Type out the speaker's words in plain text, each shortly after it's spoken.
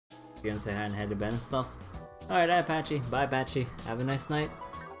Gonna say hi and head to bed and stuff. Alright, Apache. Bye, Apache. Have a nice night.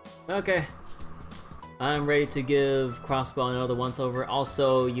 Okay. I'm ready to give Crossbell another once-over.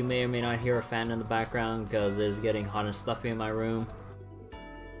 Also, you may or may not hear a fan in the background because it is getting hot and stuffy in my room.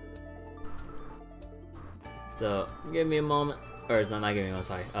 So, give me a moment. Or it's not giving me a moment,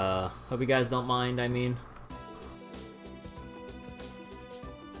 sorry. Hope you guys don't mind, I mean.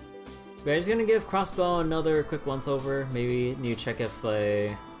 But I'm just gonna give Crossbell another quick once-over. Maybe need to check if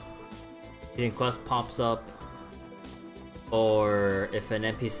a hidden quest pops up. Or if an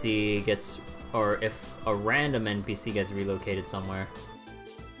NPC gets... or if a random NPC gets relocated somewhere.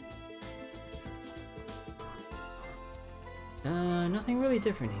 Nothing really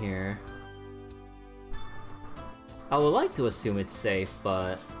different here. I would like to assume it's safe,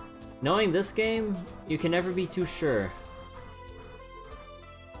 but knowing this game, you can never be too sure.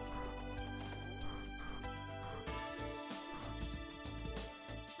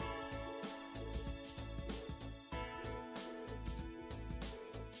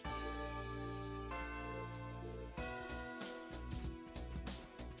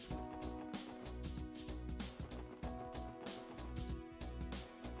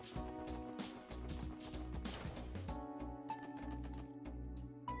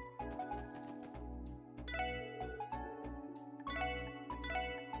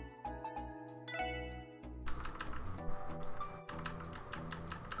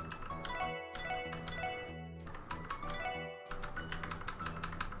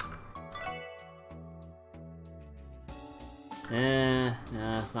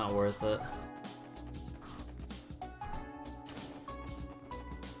 Nah, it's not worth it.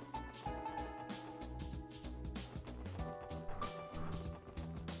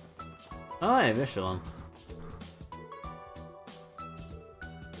 Oh, hey, Michelin.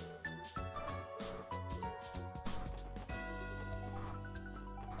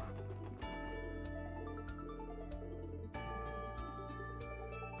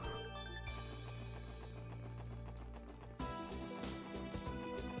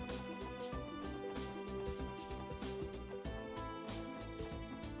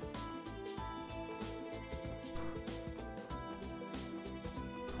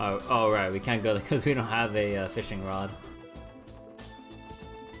 Oh, right, we can't go there because we don't have a fishing rod.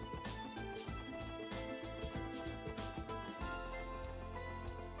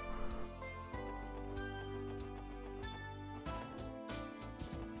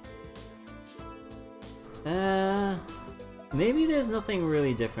 Maybe there's nothing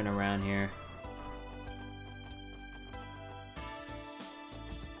really different around here.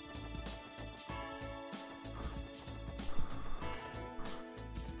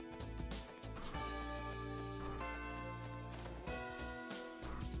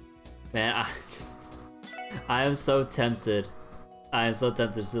 Man, I am so tempted. I am so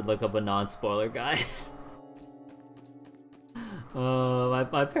tempted to look up a non-spoiler guide. Oh,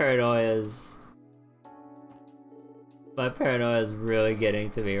 my paranoia is... My paranoia is really getting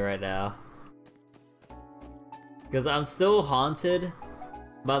to me right now. Because I'm still haunted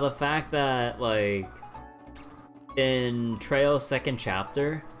by the fact that, like, in Trail's second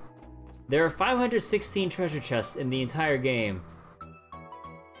chapter, there are 516 treasure chests in the entire game.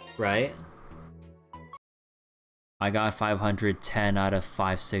 Right? I got 510 out of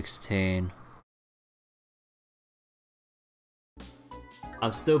 516.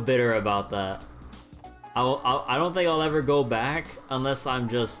 I'm still bitter about that. I don't think I'll ever go back unless I'm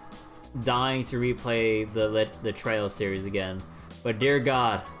just dying to replay the Trail series again. But dear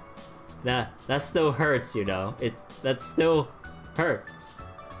God, that still hurts, you know. That still hurts.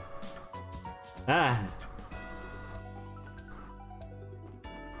 Ah.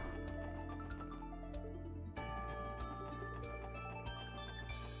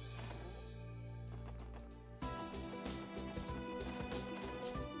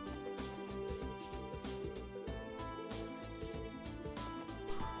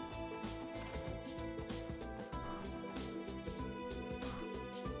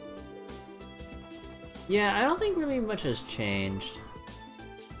 Yeah, I don't think really much has changed.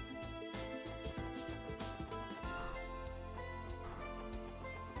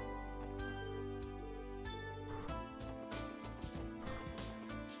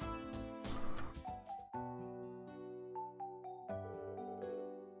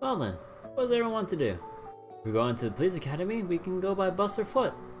 Well then, what does everyone want to do? If we're going to the police academy, we can go by bus or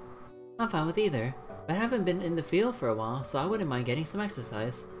foot. I'm fine with either, but I haven't been in the field for a while, so I wouldn't mind getting some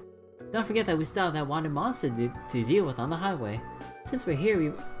exercise. Don't forget that we still have that wanted monster to deal with on the highway. Since we're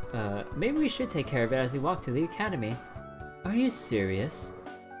here, maybe we should take care of it as we walk to the academy. Are you serious?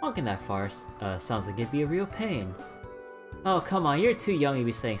 Walking that far sounds like it'd be a real pain. Oh, come on, you're too young to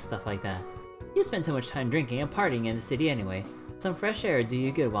be saying stuff like that. You spend too much time drinking and partying in the city anyway. Some fresh air would do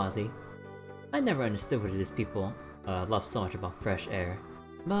you good, Wazzy. I never understood what it is people love so much about fresh air.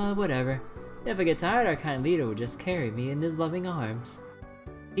 But whatever. If I get tired, our kind leader will just carry me in his loving arms.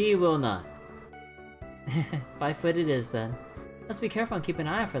 He will not. By foot it is then. Let's be careful and keep an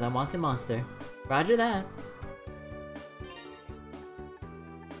eye out for that wanted monster. Roger that.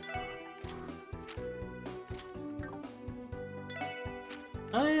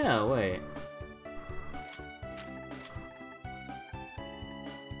 Oh yeah, wait.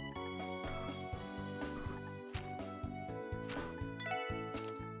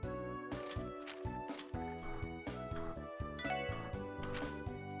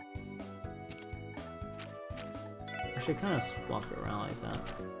 I should kind of swap it around like that.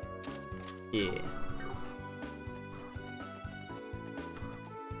 Yeah.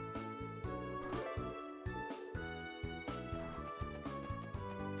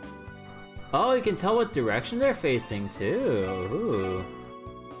 Oh, you can tell what direction they're facing too. Ooh.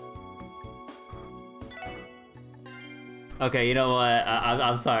 Okay, you know what?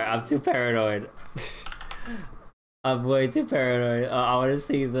 I'm sorry. I'm too paranoid. I'm way too paranoid. I want to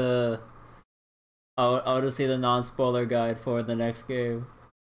see the. I want to see the non-spoiler guide for the next game.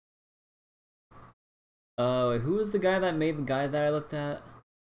 Wait, who was the guy that made the guide that I looked at?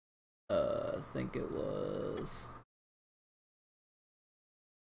 I think it was.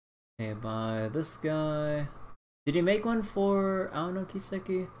 Okay, by this guy. Did he make one for Aono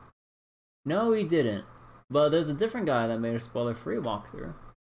Kiseki? No, he didn't. But there's a different guy that made a spoiler-free walkthrough.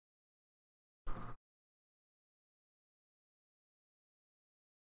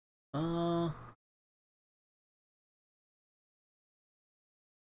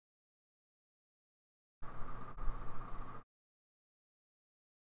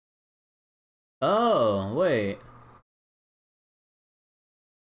 Oh, wait.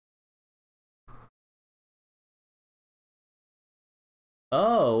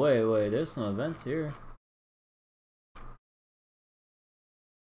 Oh, wait, there's some events here.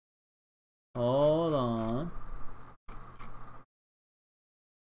 Hold on.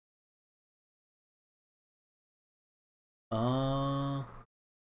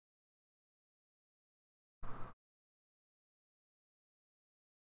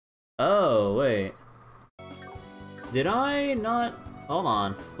 Oh, wait. Did I not? Hold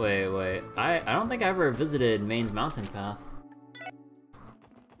on. Wait. I don't think I ever visited Maine's Mountain Path.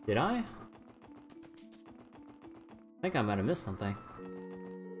 Did I? I think I might have missed something.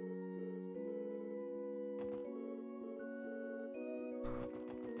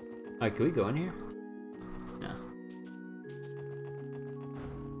 Alright, can we go in here? No.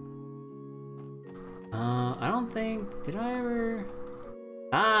 I don't think... Did I ever...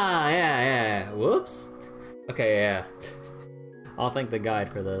 Ah, yeah. Whoops. Okay, yeah. I'll thank the guide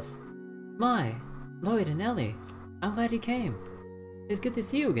for this. My, Lloyd and Ellie. I'm glad you came. It's good to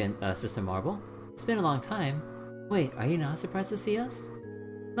see you again, Sister Marble. It's been a long time. Wait, are you not surprised to see us?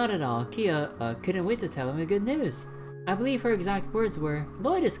 Not at all. Kia couldn't wait to tell him the good news. I believe her exact words were,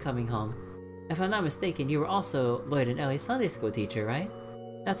 Lloyd is coming home. If I'm not mistaken, you were also Lloyd and Ellie's Sunday school teacher, right?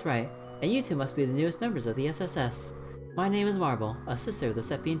 That's right, and you two must be the newest members of the SSS. My name is Marble, a sister of the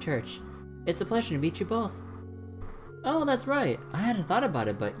Seppian Church. It's a pleasure to meet you both. Oh, that's right. I hadn't thought about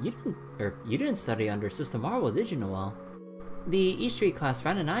it, but you didn't study under Sister Marble, did you, Noelle? The East Street class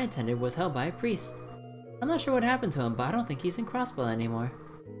Fran and I attended was held by a priest. I'm not sure what happened to him, but I don't think he's in Crossbell anymore.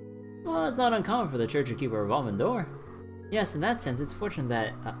 Well, it's not uncommon for the church to keep a revolving door. Yes, in that sense, it's fortunate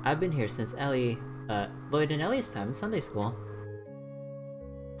that I've been here since Lloyd and Ellie's time in Sunday school.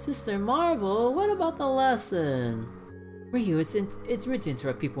 Sister Marble, what about the lesson? Ryu, it's rude to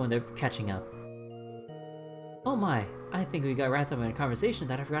interrupt people when they're catching up. Oh my, I think we got wrapped up in a conversation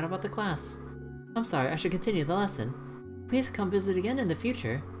that I forgot about the class. I'm sorry, I should continue the lesson. Please come visit again in the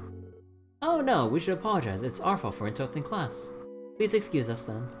future. Oh no, we should apologize. It's our fault for interrupting class. Please excuse us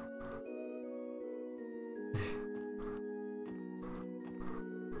then.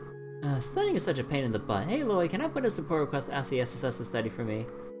 Studying is such a pain in the butt. Hey Lloyd, can I put a support request to ask the SSS to study for me?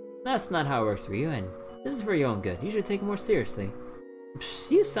 That's not how it works for you, and this is for your own good. You should take it more seriously.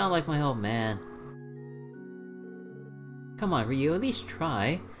 Psh, you sound like my old man. Come on, Ryu, at least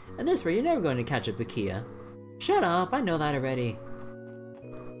try. And this way, you're never going to catch up with Kia. Shut up, I know that already.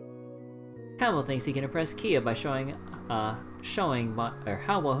 Hamill thinks he can impress Kia by showing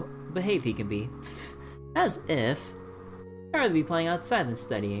how well behaved he can be. Pfft, as if. I'd rather be playing outside than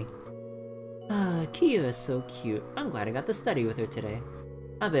studying. Kia is so cute. I'm glad I got to study with her today.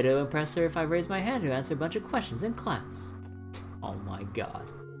 I bet it'll impress her if I raise my hand to answer a bunch of questions in class. Oh my god.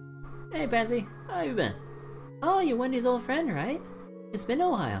 Hey Pansy, how you been? Oh, you're Wendy's old friend, right? It's been a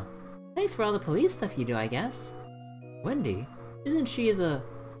while. Thanks for all the police stuff you do, I guess. Wendy? Isn't she the...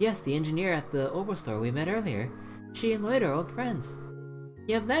 Yes, the engineer at the Opal store we met earlier. She and Lloyd are old friends.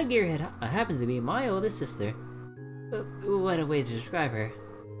 Yep, that gearhead happens to be my oldest sister. What a way to describe her.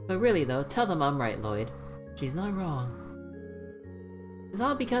 But really though, tell them I'm right, Lloyd. She's not wrong. It's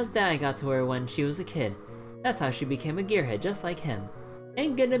all because Dad got to her when she was a kid. That's how she became a gearhead, just like him.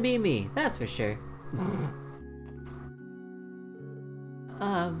 Ain't gonna be me, that's for sure.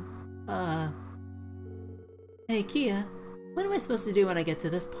 Hey Kia, what am I supposed to do when I get to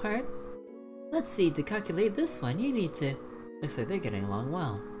this part? Let's see, to calculate this one, you need to... Looks like they're getting along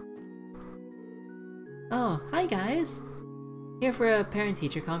well. Oh, hi guys! Here for a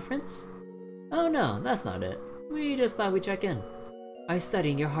parent-teacher conference? Oh no, that's not it. We just thought we'd check in. Are you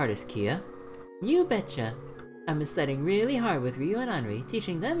studying your hardest, Kia? You betcha! I've been studying really hard with Ryu and Anri.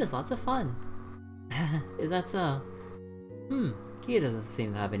 Teaching them is lots of fun. Is that so? Kia doesn't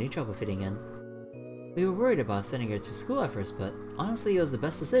seem to have any trouble fitting in. We were worried about sending her to school at first, but honestly it was the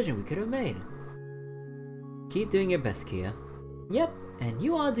best decision we could have made. Keep doing your best, Kia. Yep, and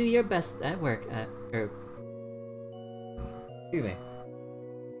you all do your best at work excuse me.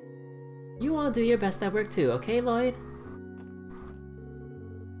 You all do your best at work too, okay, Lloyd?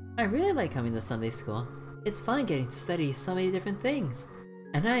 I really like coming to Sunday school. It's fun getting to study so many different things.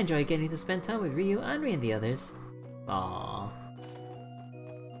 And I enjoy getting to spend time with Ryu, Anri, and the others. Aww.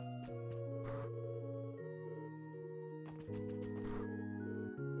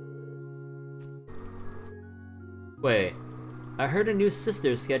 Wait, I heard a new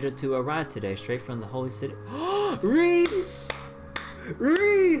sister is scheduled to arrive today, straight from the Holy City. Reese!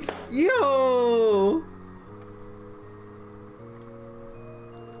 Reese! Yo!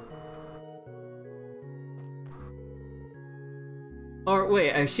 Or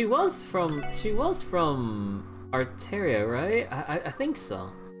wait, she was from Arteria, right? I think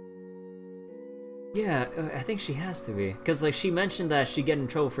so. Yeah, I think she has to be, cause like she mentioned that she'd get in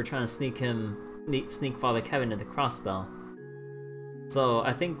trouble for trying to sneak Father Kevin into Crossbell. So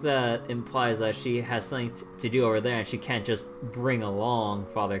I think that implies that she has something to do over there and she can't just bring along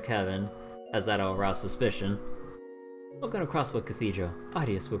Father Kevin, as that'll arouse suspicion. Welcome to Crossbell Cathedral.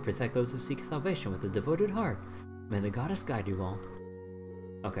 Adios will protect those who seek salvation with a devoted heart. May the goddess guide you all.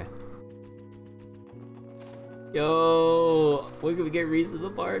 Okay. Yo! When can we get Reese to the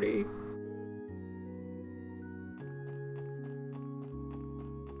party?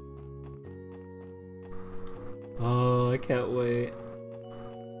 Oh, I can't wait.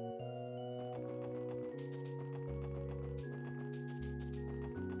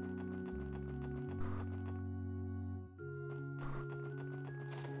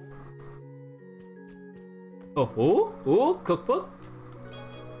 Oh, cookbook?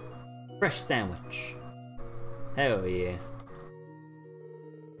 Fresh sandwich. Hell yeah.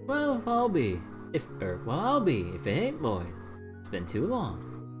 Well, I'll be if it ain't Lloyd. It's been too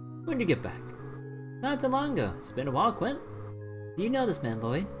long. When'd you get back? Not too long ago. It's been a while, Quint. Do you know this man,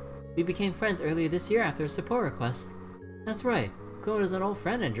 Lloyd? We became friends earlier this year after a support request. That's right. Quint is an old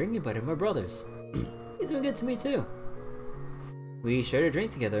friend and drinking buddy of my brother's. He's been good to me too. We shared a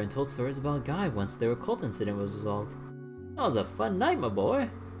drink together and told stories about Guy once their cult incident was resolved. That was a fun night, my boy.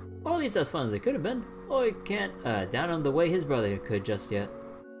 Or at least as fun as it could have been. Lloyd can't down him the way his brother could just yet.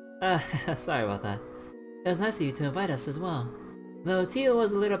 Sorry about that. It was nice of you to invite us as well. Though Tia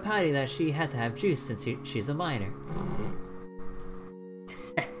was a little pouty that she had to have juice since she's a minor.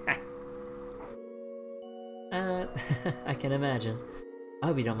 I can imagine. I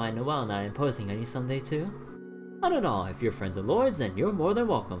hope you don't mind Noelle and I imposing on you someday too. Not at all. If you're friends of Lloyd's, then you're more than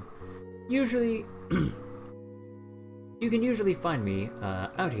welcome. Usually... you can usually find me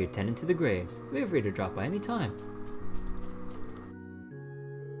out here tending to the graves. Feel free to drop by any time.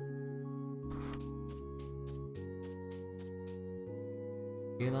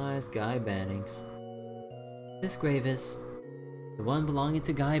 Realized Guy Bannings. This grave is the one belonging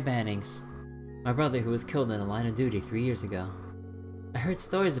to Guy Bannings, my brother who was killed in the line of duty 3 years ago. I heard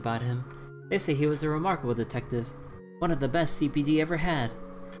stories about him. They say he was a remarkable detective, one of the best CPD ever had.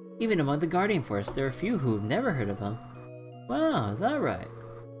 Even among the Guardian Force, there are a few who've never heard of him. Wow, is that right?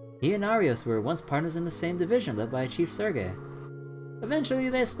 He and Arios were once partners in the same division led by Chief Sergei. Eventually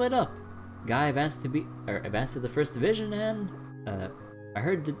they split up. Guy advanced to the 1st Division and, I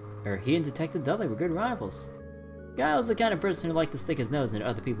heard he and Detective Dudley were good rivals. Guy was the kind of person who liked to stick his nose into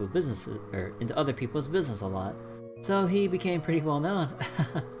other people's business a lot, so he became pretty well known.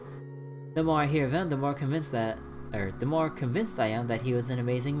 The more I hear of him, the more convinced I am that he was an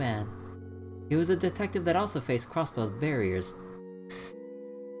amazing man. He was a detective that also faced Crossbell's barriers.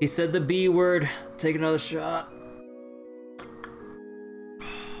 He said the B word. Take another shot.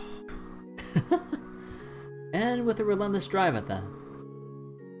 And with a relentless drive at that.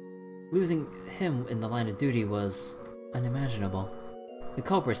 Losing him in the line of duty was unimaginable. The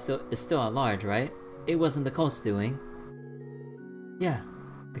culprit is still at large, right? It wasn't the cult's doing. Yeah,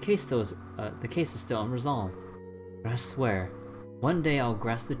 the case is still unresolved. But I swear, one day I'll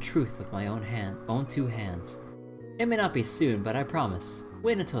grasp the truth with my own two hands. It may not be soon, but I promise.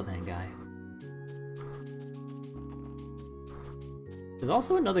 Wait until then, guy. There's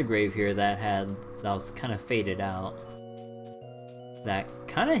also another grave here that was kind of faded out. That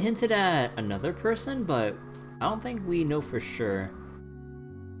kind of hinted at another person, but I don't think we know for sure.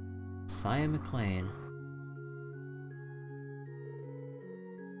 Sia McLean.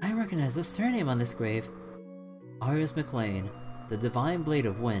 I recognize the surname on this grave. Arius McLean, the Divine Blade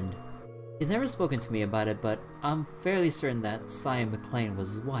of Wind. He's never spoken to me about it, but I'm fairly certain that Sia McLean was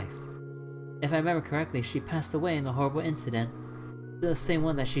his wife. If I remember correctly, she passed away in the horrible incident. The same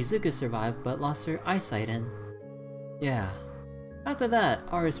one that Shizuku survived, but lost her eyesight in. Yeah. After that,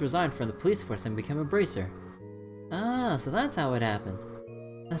 Arius resigned from the police force and became a bracer. Ah, so that's how it happened.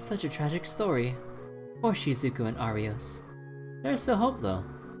 That's such a tragic story. Poor Shizuku and Arios. There's still hope though.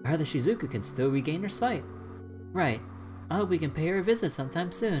 I heard that Shizuku can still regain her sight. Right. I hope we can pay her a visit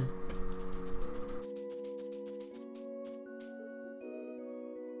sometime soon.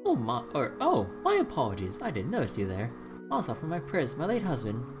 My apologies. I didn't notice you there. Also, for my prayers, my late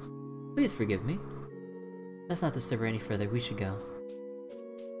husband. Please forgive me. Let's not disturb her any further. We should go.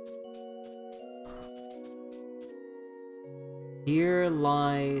 Here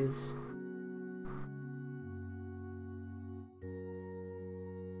lies...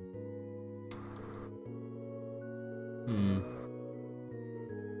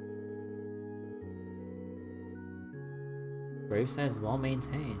 Gravesite is well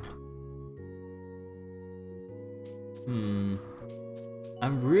maintained.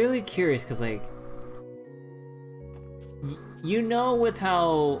 I'm really curious because, like, you know, with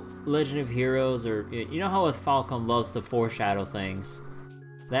how Legend of Heroes, or you know how with Falcom loves to foreshadow things,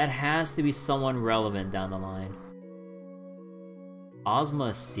 that has to be someone relevant down the line.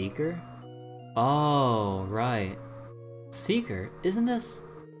 Ozma Seeker? Oh, right. Seeker, isn't this?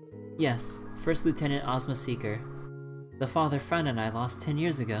 Yes, First Lieutenant Ozma Seeker. The father friend and I lost 10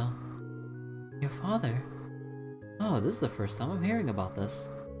 years ago. Your father? Oh, this is the first time I'm hearing about this.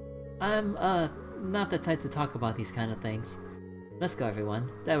 I'm, not the type to talk about these kind of things. Let's go,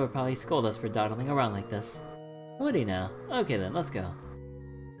 everyone. Dad would probably scold us for dawdling around like this. Would he now? Okay then, let's go.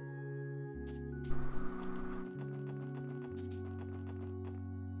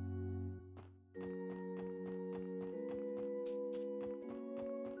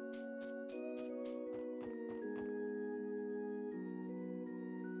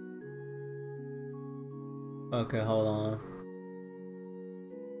 Okay, hold on.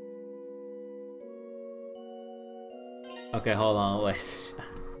 Okay, hold on, wait.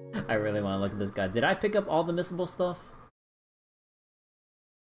 I really want to look at this guy. Did I pick up all the missable stuff?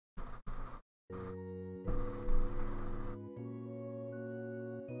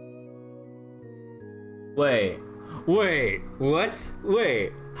 Wait, what? Wait,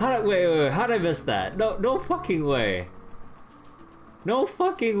 wait, how did I miss that? No fucking way. No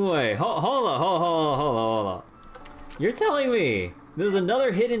fucking way. Hold on. You're telling me there's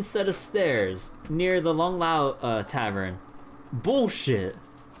another hidden set of stairs near the Long Lao tavern? Bullshit.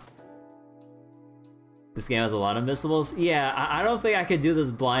 This game has a lot of missables. Yeah, I don't think I could do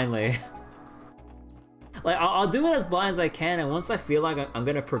this blindly. Like, I'll do it as blind as I can, and once I feel like I'm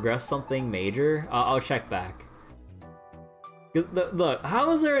gonna progress something major, I'll check back. Cause look,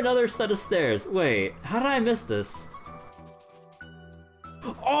 how is there another set of stairs? Wait, how did I miss this?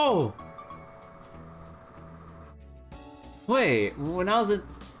 Oh! Wait, when I was at...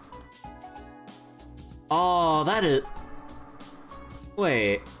 Oh, that is...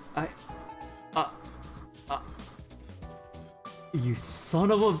 Wait, you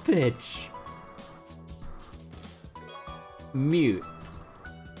son of a bitch! Mute.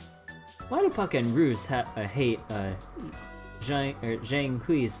 Why do Puck and Roos hate Zhang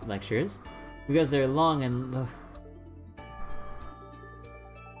Hui's lectures? Because they're long and...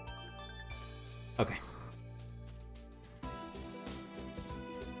 Okay.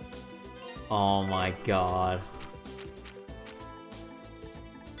 Oh my god.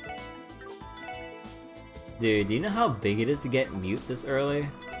 Dude, do you know how big it is to get mute this early?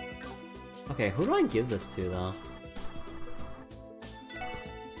 Okay, who do I give this to though?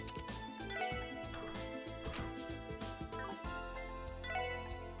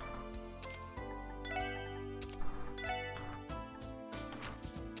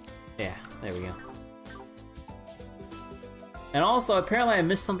 Yeah, there we go. And also, apparently I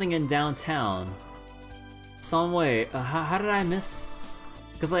missed something in downtown. Some way. How did I miss?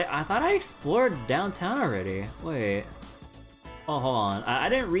 Because, like, I thought I explored downtown already. Wait. Oh, hold on. I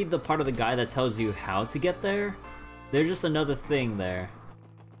didn't read the part of the guide that tells you how to get there. There's just another thing there.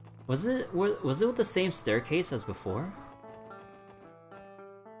 Was it with the same staircase as before?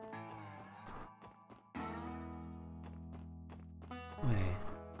 Wait.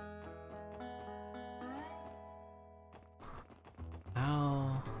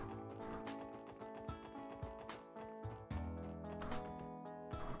 How?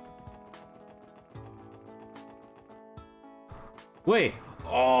 Wait.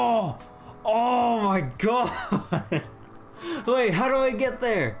 Oh! Oh my god! Wait, how do I get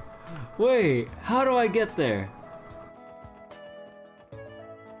there? Wait, how do I get there?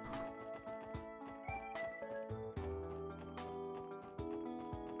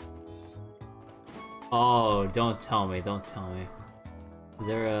 Oh, don't tell me, don't tell me. Is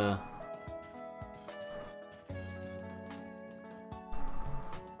there a...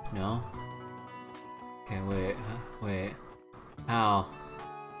 No? Okay, wait, wait. How?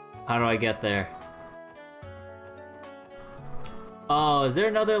 How do I get there? Oh, is there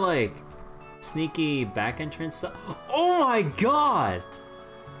another, like, sneaky back entrance? Oh my god!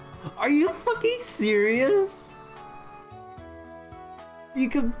 Are you fucking serious? You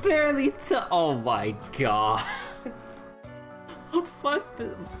can barely tell. Oh my god.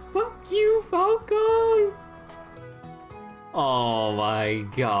 Fuck you, Falco! Oh my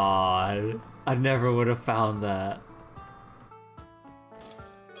god. I never would have found that.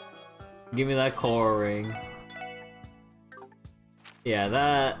 Give me that core ring. Yeah,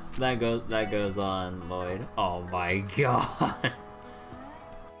 that goes on, Lloyd. Oh my god.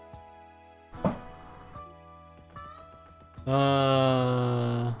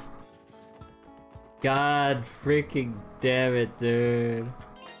 God freaking damn it, dude.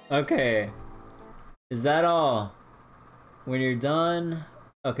 Okay. Is that all? When you're done...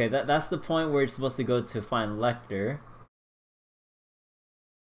 Okay, that's the point where you're supposed to go to find Lecter.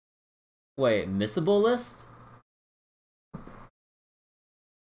 Wait, missable list?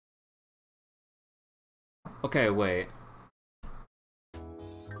 Okay, wait.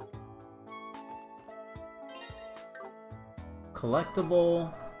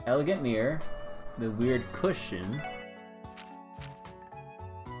 Collectible, elegant mirror, the weird cushion,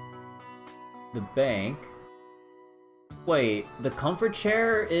 the bank. Wait, the comfort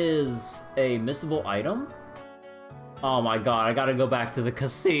chair is a missable item? Oh my god, I gotta go back to the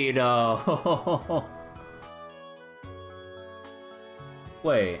casino.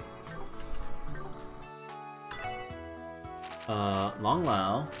 Wait. Long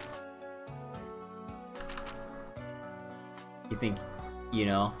Lao. You think, you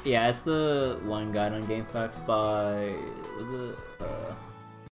know? Yeah, it's the one guide on GameFAQs by... Was it?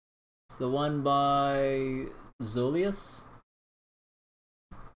 It's the one by... Zulius?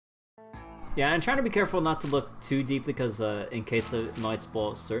 Yeah, I'm trying to be careful not to look too deeply because in case it might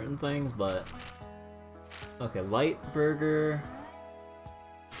spoil certain things, but... Okay, light burger...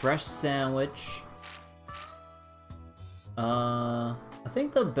 Fresh sandwich... I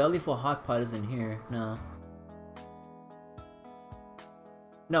think the bellyful hot pot is in here. No.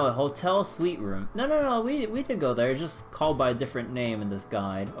 No, a hotel suite room. No, we did go there, it's just called by a different name in this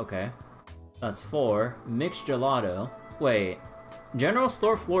guide. Okay. That's 4. Mixed gelato. Wait. General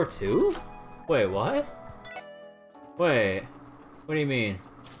store floor 2? Wait, what? Wait. What do you mean?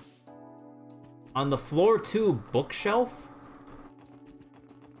 On the floor 2 bookshelf?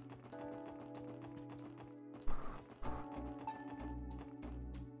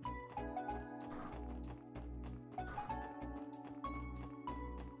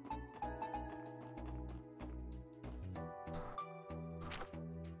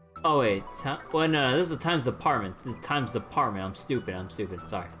 Oh wait, well no, this is the Times Department. This is Times Department. I'm stupid,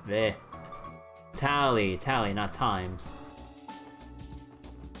 sorry. Bleh. Tally, not Times.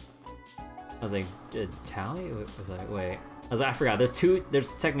 I was like, Tally? I was like, wait. I forgot,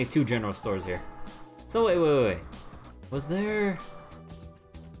 there's technically 2 general stores here. So wait. Was there...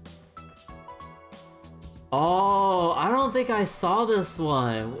 Oh, I don't think I saw this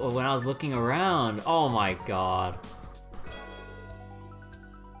one when I was looking around. Oh my god.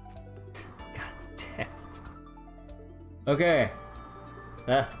 Okay,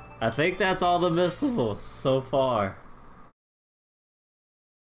 I think that's all the missables so far.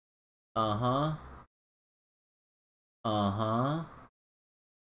 Uh-huh.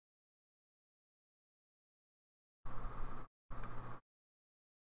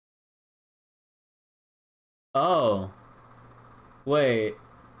 Oh. Wait.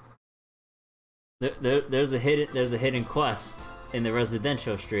 There's a hidden quest in the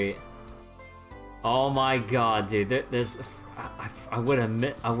residential street. Oh my god, dude! I would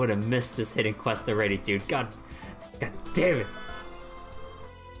have missed this hidden quest already, dude. God damn it!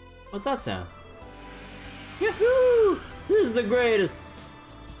 What's that sound? Yahoo! This is the greatest.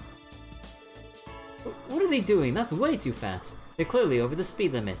 What are they doing? That's way too fast. They're clearly over the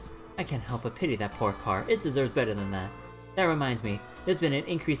speed limit. I can't help but pity that poor car. It deserves better than that. That reminds me, there's been an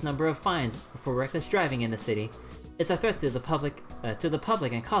increased number of fines for reckless driving in the city. It's a threat to the public,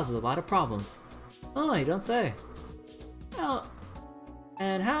 and causes a lot of problems. Oh, you don't say. Well,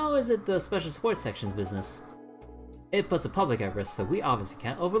 and how is it the special sports section's business? It puts the public at risk, so we obviously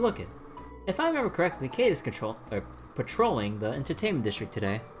can't overlook it. If I remember correctly, Kate is patrolling the entertainment district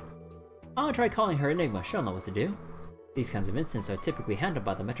today. I'll try calling her Enigma, she'll know what to do. These kinds of incidents are typically handled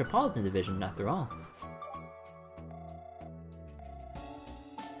by the Metropolitan Division, after all.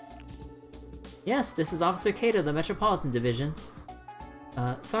 Yes, this is Officer Kate of the Metropolitan Division.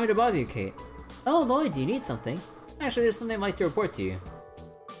 Sorry to bother you, Kate. Oh, Lloyd, do you need something? Actually, there's something I'd like to report to you.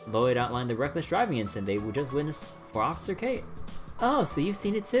 Lloyd outlined the reckless driving incident they just witnessed for Officer Kate. Oh, so you've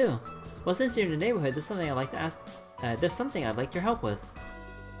seen it too. Well, since you're in the neighborhood, there's something I'd like to ask. There's something I'd like your help with.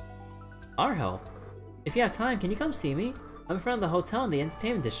 Our help? If you have time, can you come see me? I'm in front of the hotel in the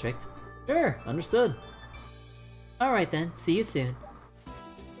entertainment district. Sure, understood. Alright then, see you soon.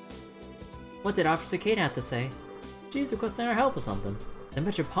 What did Officer Kate have to say? She's requesting our help or something. The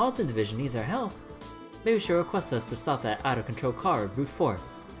Metropolitan Division needs our help. Maybe she'll request us to stop that out-of-control car with brute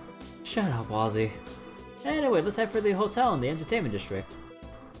force. Shut up, Ozzy. Anyway, let's head for the hotel in the entertainment district.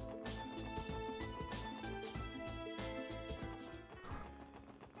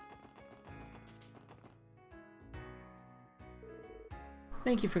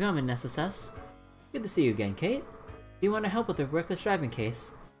 Thank you for coming, SSS. Good to see you again, Kate. Do you want to help with the reckless driving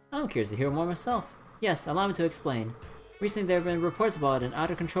case? I'm curious to hear more myself. Yes, allow me to explain. Recently there have been reports about an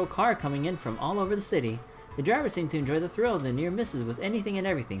out-of-control car coming in from all over the city. The driver seemed to enjoy the thrill of the near misses with anything and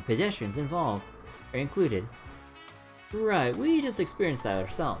everything, pedestrians involved, are included. Right, we just experienced that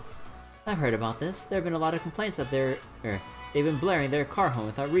ourselves. I've heard about this. There have been a lot of complaints that they've been blaring their car horn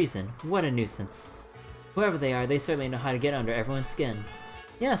without reason. What a nuisance. Whoever they are, they certainly know how to get under everyone's skin.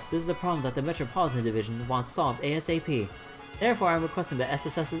 Yes, this is the problem that the Metropolitan Division wants solved ASAP. Therefore, I'm requesting the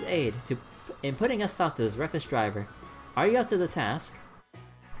SSS's aid in putting a stop to this reckless driver. Are you up to the task?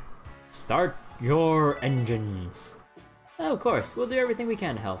 Start your engines. Oh, of course, we'll do everything we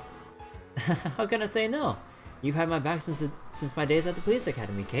can to help. How can I say no? You've had my back since my days at the police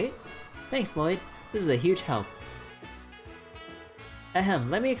academy, Kate. Thanks, Lloyd. This is a huge help. Ahem,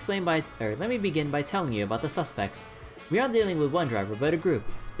 let me begin by telling you about the suspects. We aren't dealing with one driver, but a group.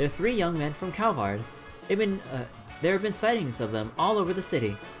 They're 3 young men from Calvard. There have been sightings of them all over the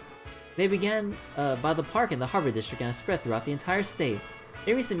city. They began by the park in the Harbor District and have spread throughout the entire state.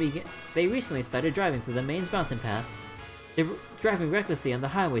 They recently started driving through the Maine's mountain path. They're driving recklessly on the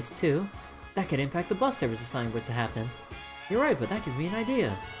highways too. That could impact the bus service if something were to happen. You're right, but that gives me an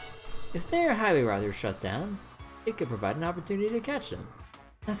idea. If their highway route is shut down, it could provide an opportunity to catch them.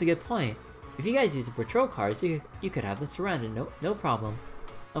 That's a good point. If you guys use the patrol cars, you could have them surrounded, no problem.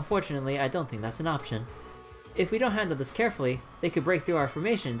 Unfortunately, I don't think that's an option. If we don't handle this carefully, they could break through our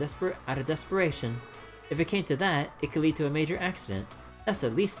formation out of desperation. If it came to that, it could lead to a major accident. That's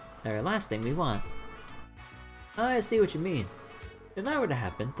at least our last thing we want. I see what you mean. If that were to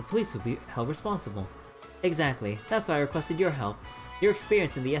happen, the police would be held responsible. Exactly, that's why I requested your help. Your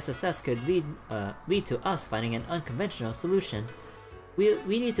experience in the SSS could lead to us finding an unconventional solution.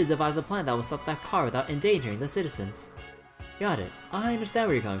 We need to devise a plan that will stop that car without endangering the citizens. Got it. I understand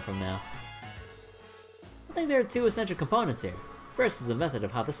where you're coming from now. I think there are 2 essential components here. First is the method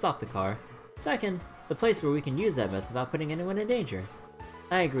of how to stop the car. Second, the place where we can use that method without putting anyone in danger.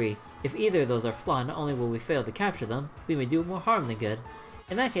 I agree. If either of those are flawed, not only will we fail to capture them, we may do more harm than good.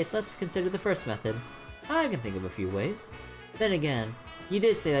 In that case, let's consider the first method. I can think of a few ways. Then again, you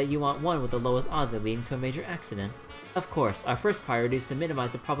did say that you want one with the lowest odds of leading to a major accident. Of course, our first priority is to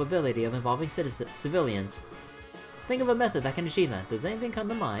minimize the probability of involving civilians. Think of a method that can achieve that. Does anything come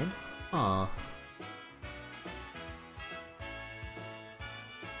to mind? Aww.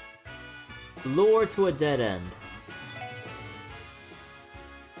 Lure to a dead end.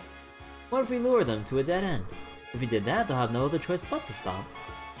 What if we lure them to a dead end? If we did that, they'll have no other choice but to stop.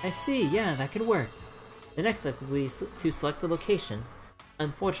 I see, yeah, that could work. The next step will be to select the location.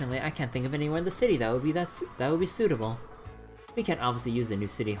 Unfortunately, I can't think of anywhere in the city that would be suitable. We can't obviously use the new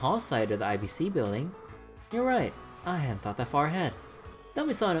City Hall site or the IBC building. You're right, I hadn't thought that far ahead. Don't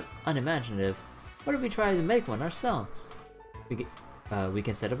be so unimaginative. What if we tried to make one ourselves? we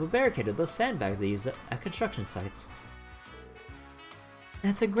can set up a barricade of those sandbags they use at construction sites.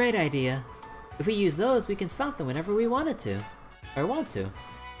 That's a great idea. If we use those, we can stop them whenever we wanted to. Or want to.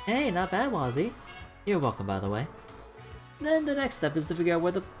 Hey, not bad, Wazzy. You're welcome, by the way. Then the next step is to figure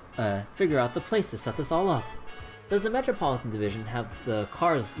out the place to set this all up. Does the Metropolitan Division have the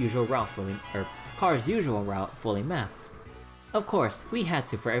car's usual route fully mapped? Of course, we had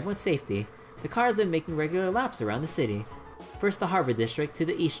to for everyone's safety. The car has been making regular laps around the city. First the Harbor District to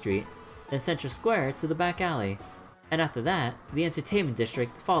the East Street, then Central Square to the back alley. And after that, the Entertainment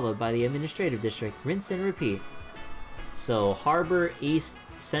District, followed by the Administrative District. Rinse and repeat. So, Harbor, East,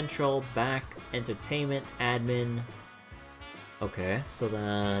 Central, back, Entertainment, Admin. Okay, so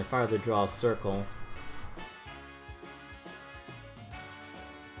then if I were to draw a circle.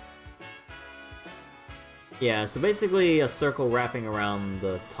 Yeah, so basically a circle wrapping around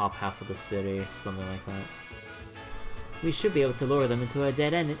the top half of the city, something like that. We should be able to lure them into a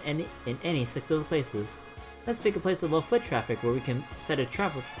dead end in any 6 of the places. Let's pick a place with low foot traffic where we can set a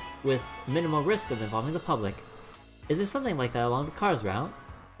trap with minimal risk of involving the public. Is there something like that along the car's route?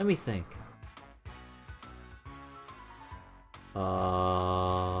 Let me think.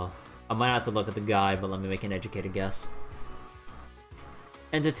 I might have to look at the guide, but let me make an educated guess.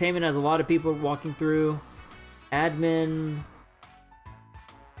 Entertainment has a lot of people walking through. Admin...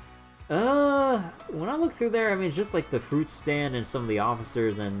 when I look through there, I mean, it's just like the fruit stand and some of the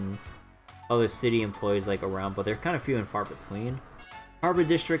officers and other city employees like around, but they're kind of few and far between. Harbor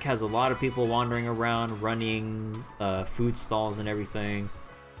District has a lot of people wandering around, running food stalls and everything.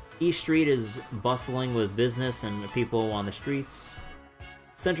 East Street is bustling with business and people on the streets.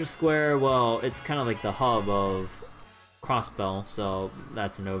 Central Square, well, it's kind of like the hub of Crossbell, so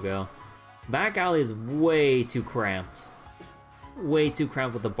that's a no-go. Back alley is way too cramped. Way too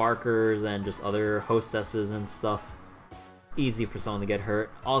cramped with the barkers and just other hostesses and stuff. Easy for someone to get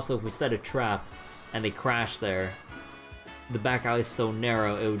hurt. Also, if we set a trap and they crash there, the back alley is so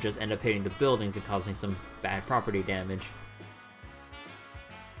narrow it would just end up hitting the buildings and causing some bad property damage.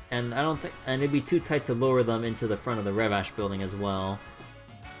 And I don't think, and it'd be too tight to lure them into the front of the Revash building as well.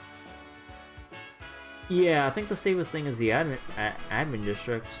 Yeah, I think the safest thing is the admin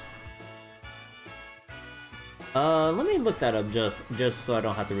district. Let me look that up just so I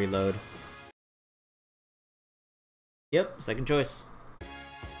don't have to reload. Yep, second choice.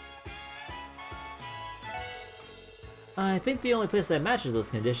 I think the only place that matches those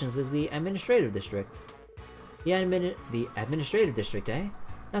conditions is the administrative district. The administrative district, eh?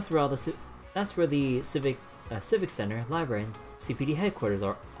 That's where the civic center, library, and CPD headquarters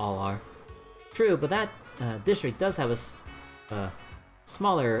all are. True, but that district does have a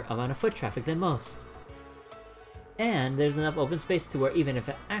smaller amount of foot traffic than most. And there's enough open space to where even if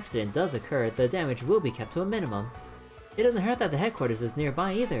an accident does occur, the damage will be kept to a minimum. It doesn't hurt that the headquarters is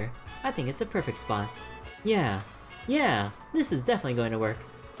nearby either. I think it's a perfect spot. Yeah, this is definitely going to work.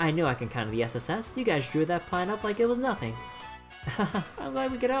 I knew I can count on the SSS. You guys drew that plan up like it was nothing. I'm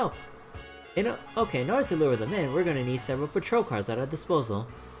glad we could help. Okay, in order to lure them in, we're going to need several patrol cars at our disposal.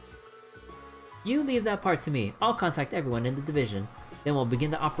 You leave that part to me. I'll contact everyone in the division. Then we'll begin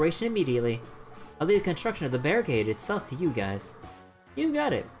the operation immediately. I'll leave the construction of the barricade itself to you guys. You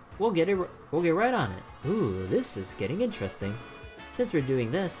got it. We'll get right on it. Ooh, this is getting interesting. Since we're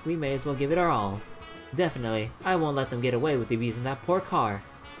doing this, we may as well give it our all. Definitely, I won't let them get away with abusing that poor car.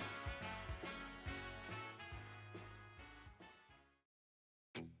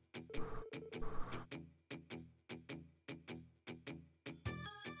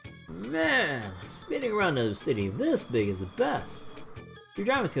 Man, spinning around a city this big is the best. Your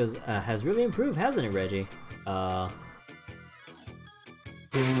driving skills has really improved, hasn't it, Reggie?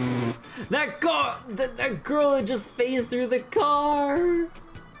 That girl had just phased through the car!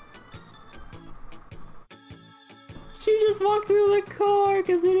 She just walked through the car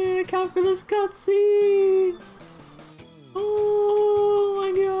because they didn't account for this cutscene! Oh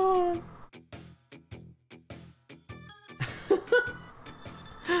my god!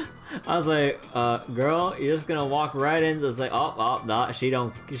 I was like, girl, you're just gonna walk right into this, like, oh, no, she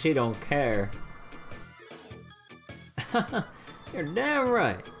don't care. You're damn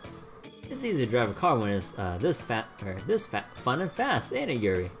right. It's easy to drive a car when it's this fun and fast, ain't it,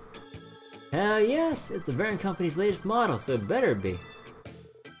 Yuri? Hell yes, it's the Varen Company's latest model, so it better be.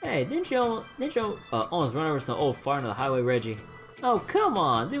 Hey, didn't you almost run over some old fart on the highway, Reggie? Oh, come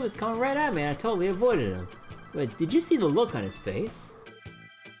on, dude was coming right at me and I totally avoided him. Wait, did you see the look on his face?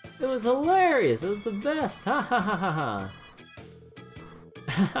 It was hilarious, it was the best, ha ha ha ha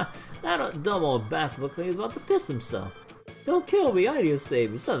ha. That dumb old bastard looked like he was about to piss himself. Don't kill me, I need to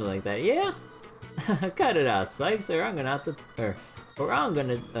save you, something like that, yeah? Cut it out, Sykes, or I'm gonna have to, or I'm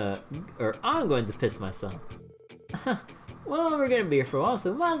going to piss myself. Well, we're gonna be here for a while,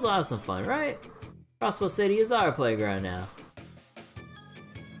 so might as well have some fun, right? Crossbell City is our playground now.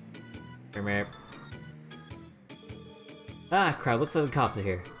 Ah, crap, looks like the cops are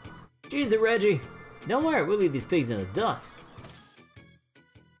here. Jeez, Reggie! Don't worry, we'll leave these pigs in the dust.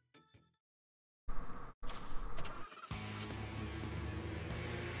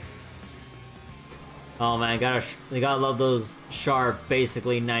 Oh man, gotta love those sharp,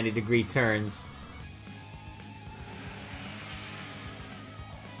 basically 90-degree turns.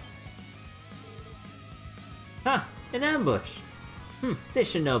 Ha! An ambush! They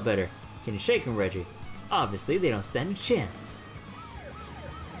should know better. Can you shake 'em, Reggie? Obviously, they don't stand a chance.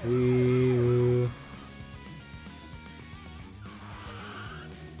 We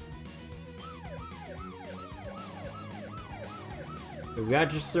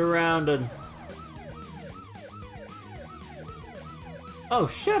got you surrounded. Oh,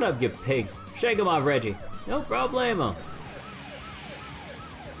 shut up, you pigs! Shake 'em off, Reggie. No problemo.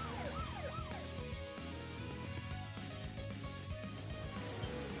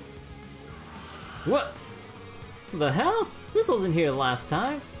 What? The hell? This wasn't here last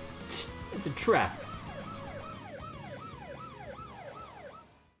time. It's a trap.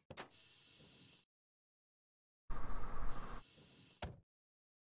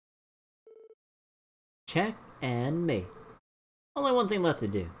 Check and mate. Only one thing left to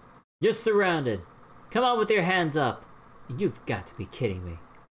do. You're surrounded. Come on with your hands up. You've got to be kidding me.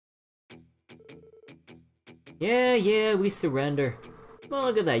 Yeah, we surrender. Well,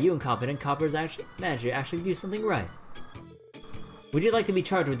 look at that, you incompetent coppers managed to actually do something right. Would you like to be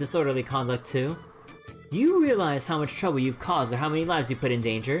charged with disorderly conduct too? Do you realize how much trouble you've caused or how many lives you put in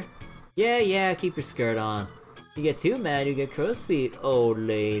danger? Yeah, keep your skirt on. You get too mad, you get crow's feet, old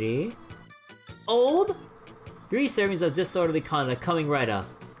lady. Old? 3 servings of disorderly conduct coming right up.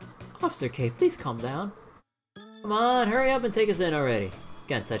 Officer K, please calm down. Come on, hurry up and take us in already.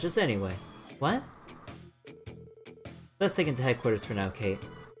 Can't touch us anyway. What? Let's take him to headquarters for now, Kate.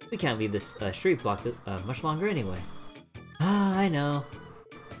 We can't leave this street blocked much longer anyway. Ah, I know.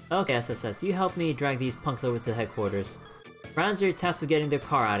 Okay, SSS, you help me drag these punks over to headquarters. Franz, you're tasked with getting their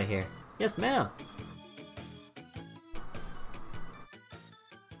car out of here. Yes, ma'am.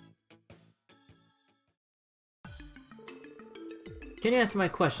 Can you answer my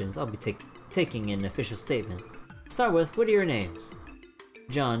questions? I'll be taking an official statement. Start with, what are your names?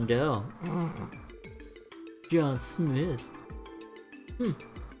 John Doe. John Smith.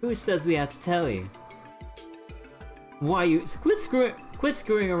 Who says we have to tell you? Why you quit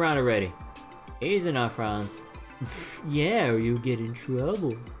screwing around already. Easy now, Franz. Yeah, or you get in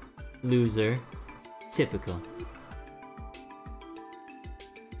trouble. Loser. Typical.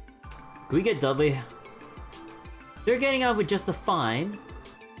 Can we get Dudley? They're getting out with just a fine.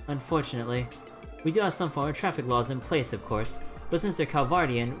 Unfortunately. We do have some form of traffic laws in place, of course. But since they're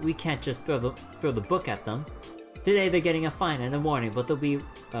Calvardian, we can't just throw the book at them. Today they're getting a fine and a warning, but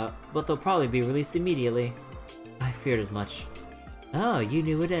they'll probably be released immediately. I feared as much. Oh, you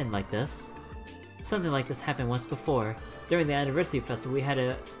knew it'd end like this. Something like this happened once before. During the anniversary festival, we had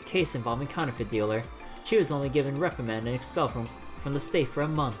a case involving counterfeit dealer. She was only given reprimand and expelled from the state for a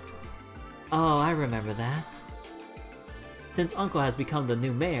month. Oh, I remember that. Since Uncle has become the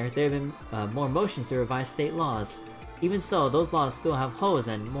new mayor, there have been more motions to revise state laws. Even so, those laws still have holes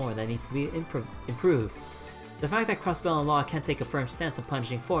and more that needs to be improved. The fact that Crossbell law can't take a firm stance on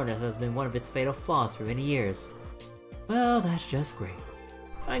punishing foreigners has been one of its fatal flaws for many years. Well, that's just great.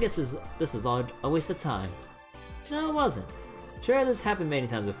 I guess this was all a waste of time. No, it wasn't. Sure, this happened many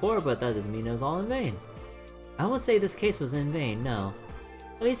times before, but that doesn't mean it was all in vain. I won't say this case was in vain, no.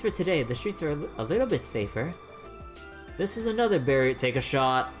 At least for today, the streets are a little bit safer. This is another barrier. Take a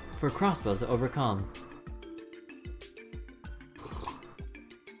shot for Crossbell to overcome.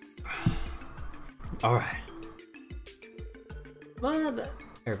 Alright. Well,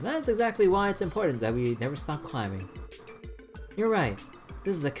 that's exactly why it's important that we never stop climbing. You're right.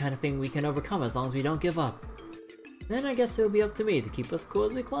 This is the kind of thing we can overcome as long as we don't give up. Then I guess it'll be up to me to keep us cool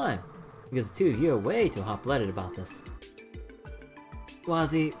as we climb. Because the two of you are way too hot-blooded about this.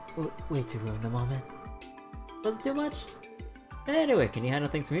 Wazzy, way to ruin the moment. Was it too much? Anyway, can you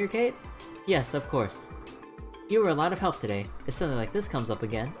handle things from here, Kate? Yes, of course. You were a lot of help today. If something like this comes up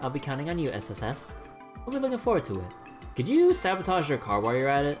again, I'll be counting on you, SSS. I'll be looking forward to it. Could you sabotage your car while you're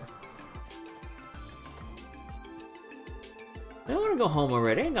at it? I want to go home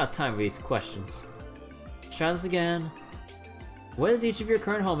already. I ain't got time for these questions. Let's try this again. What is each of your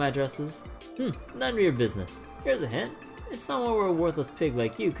current home addresses? None of your business. Here's a hint. It's somewhere where a worthless pig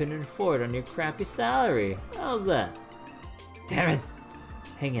like you couldn't afford on your crappy salary. How's that? Damn it!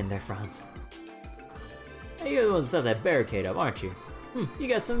 Hang in there, Franz. Hey, you're the one who set that barricade up, aren't you? You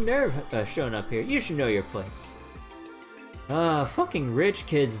got some nerve showing up here. You should know your place. Fucking rich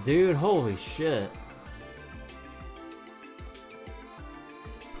kids, dude. Holy shit.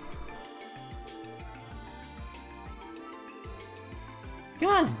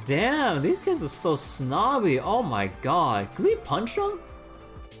 God damn, these guys are so snobby. Oh my god. Can we punch them?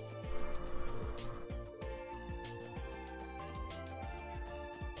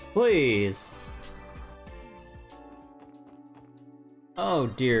 Please. Oh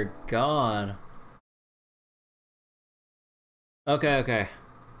dear god. Okay.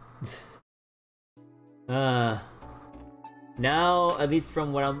 Now, at least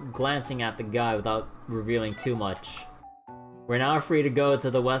from what I'm glancing at the guy without revealing too much, we're now free to go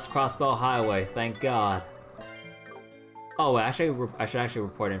to the West Crossbell Highway, thank god. Oh, actually, I should actually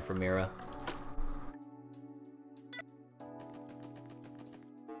report in for Mira.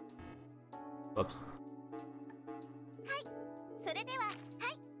 Oops.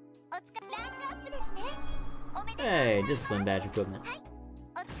 Hey, discipline badge equipment.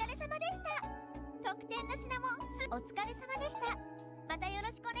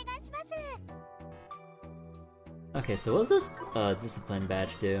 Okay, so what does this discipline badge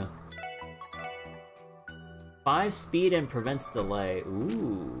do? 5 speed and prevents delay.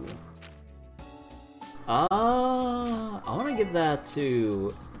 Ooh. I want to give that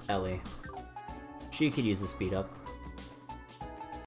to Ellie. She could use the speed up.